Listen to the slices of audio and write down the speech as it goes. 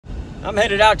I'm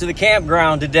headed out to the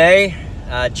campground today.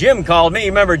 Jim called me.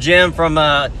 You remember Jim from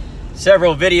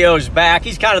several videos back.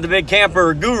 He's kind of the big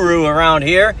camper guru around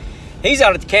here. He's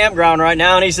out at the campground right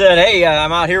now, and he said, hey,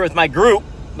 I'm out here with my group.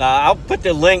 I'll put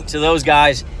the link to those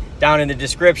guys down in the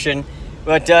description.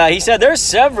 But he said there's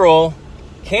several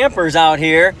campers out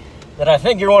here that I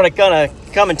think you want to kind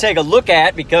of come and take a look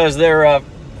at because they're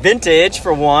vintage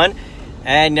for one,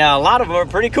 and a lot of them are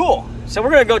pretty cool. So we're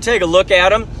going to go take a look at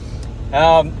them.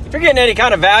 If you're getting any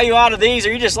kind of value out of these,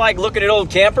 or you just like looking at old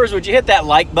campers, would you hit that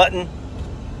like button?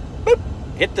 Boop.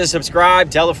 Hit the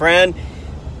subscribe, tell a friend.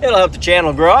 It'll help the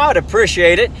channel grow. I'd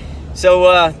appreciate it.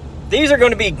 So these are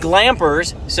going to be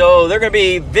glampers. So they're going to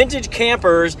be vintage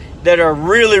campers that are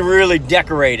really, really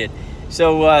decorated.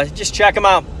 So just check them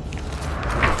out.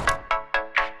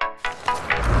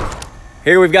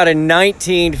 Here we've got a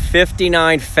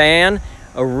 1959 fan,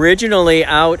 originally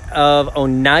out of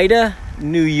Oneida,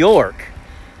 New York.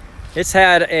 It's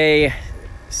had a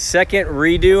second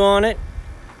redo on it,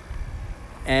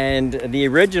 and the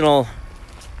original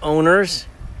owners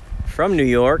from New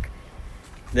York,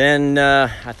 then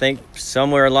I think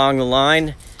somewhere along the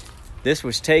line this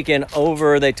was taken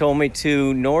over, they told me,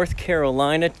 to North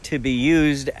Carolina to be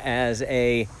used as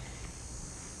a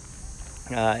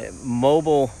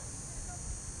mobile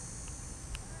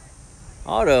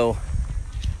auto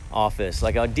office,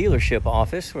 like a dealership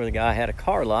office where the guy had a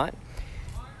car lot.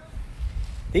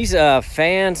 These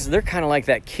fans, they're kind of like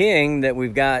that King that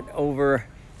we've got over,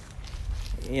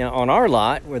 you know, on our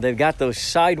lot, where they've got those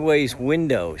sideways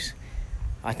windows.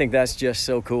 I think that's just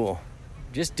so cool,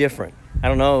 just different. I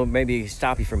don't know, maybe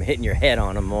stop you from hitting your head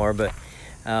on them more, but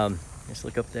just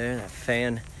look up there, that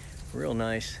fan, real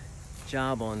nice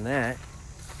job on that.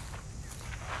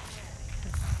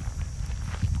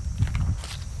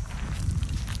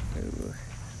 Ooh.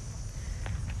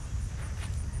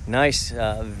 Nice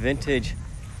vintage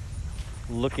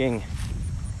looking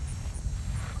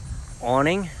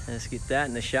awning. Let's get that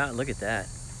in the shot. Look at that.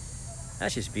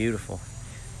 That's just beautiful.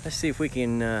 Let's see if we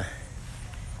can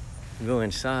go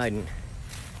inside and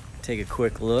take a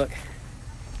quick look.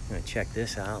 I'm gonna check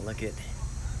this out. Look at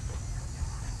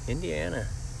Indiana,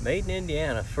 made in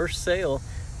Indiana. First sale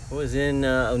was in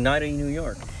Oneida, New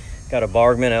York. Got a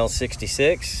Bargman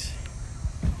L66.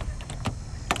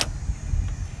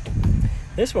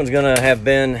 This one's gonna have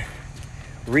been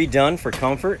redone for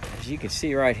comfort. As you can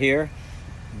see right here,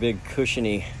 big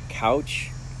cushiony couch,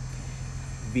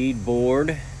 bead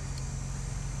board,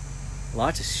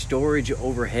 lots of storage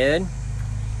overhead.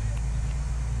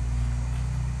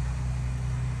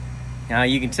 Now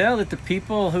you can tell that the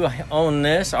people who own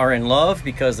this are in love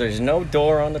because there's no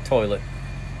door on the toilet.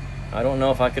 I don't know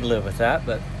if I could live with that,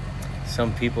 but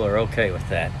some people are okay with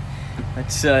that.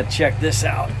 Let's check this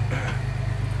out.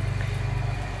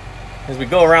 As we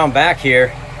go around back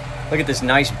here, look at this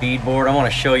nice beadboard. I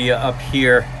want to show you up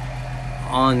here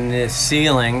on the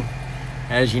ceiling.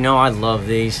 As you know, I love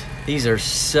these. These are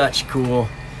such cool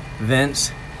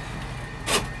vents.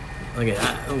 Look at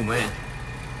that. Oh man,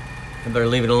 I better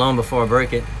leave it alone before I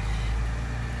break it.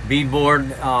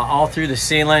 Beadboard all through the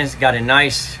ceiling. It's got a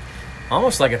nice,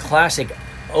 almost like a classic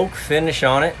oak finish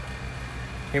on it.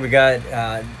 Here we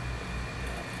got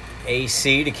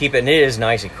AC to keep it. And it is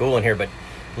nice and cool in here, but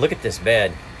look at this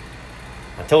bed.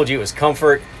 I told you it was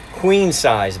comfort, queen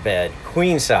size bed,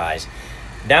 queen size.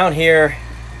 Down here,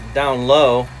 down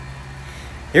low,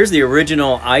 here's the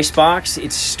original ice box.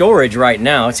 It's storage right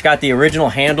now. It's got the original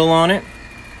handle on it.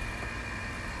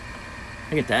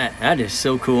 Look at that. That is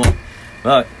so cool.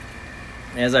 But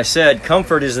as I said,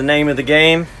 comfort is the name of the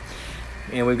game.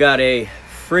 And we've got a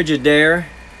Frigidaire.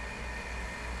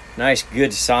 Nice,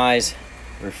 good size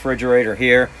refrigerator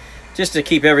here, just to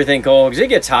keep everything cold, because it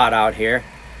gets hot out here.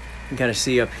 You can kind of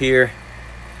see up here,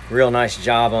 real nice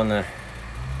job on the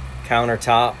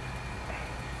countertop.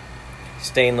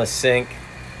 Stainless sink,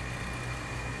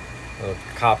 little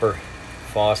copper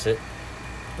faucet.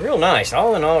 Real nice,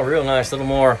 all in all, real nice. A little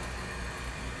more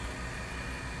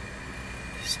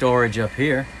storage up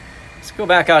here. Let's go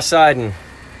back outside and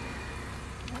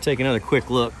take another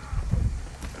quick look.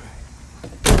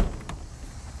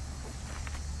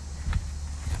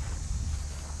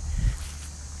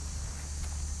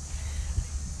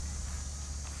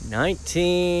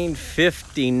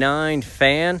 '59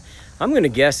 fan. I'm going to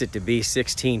guess it to be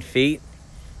 16 feet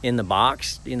in the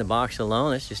box. In the box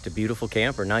alone, it's just a beautiful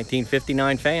camper.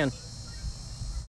 1959 fan.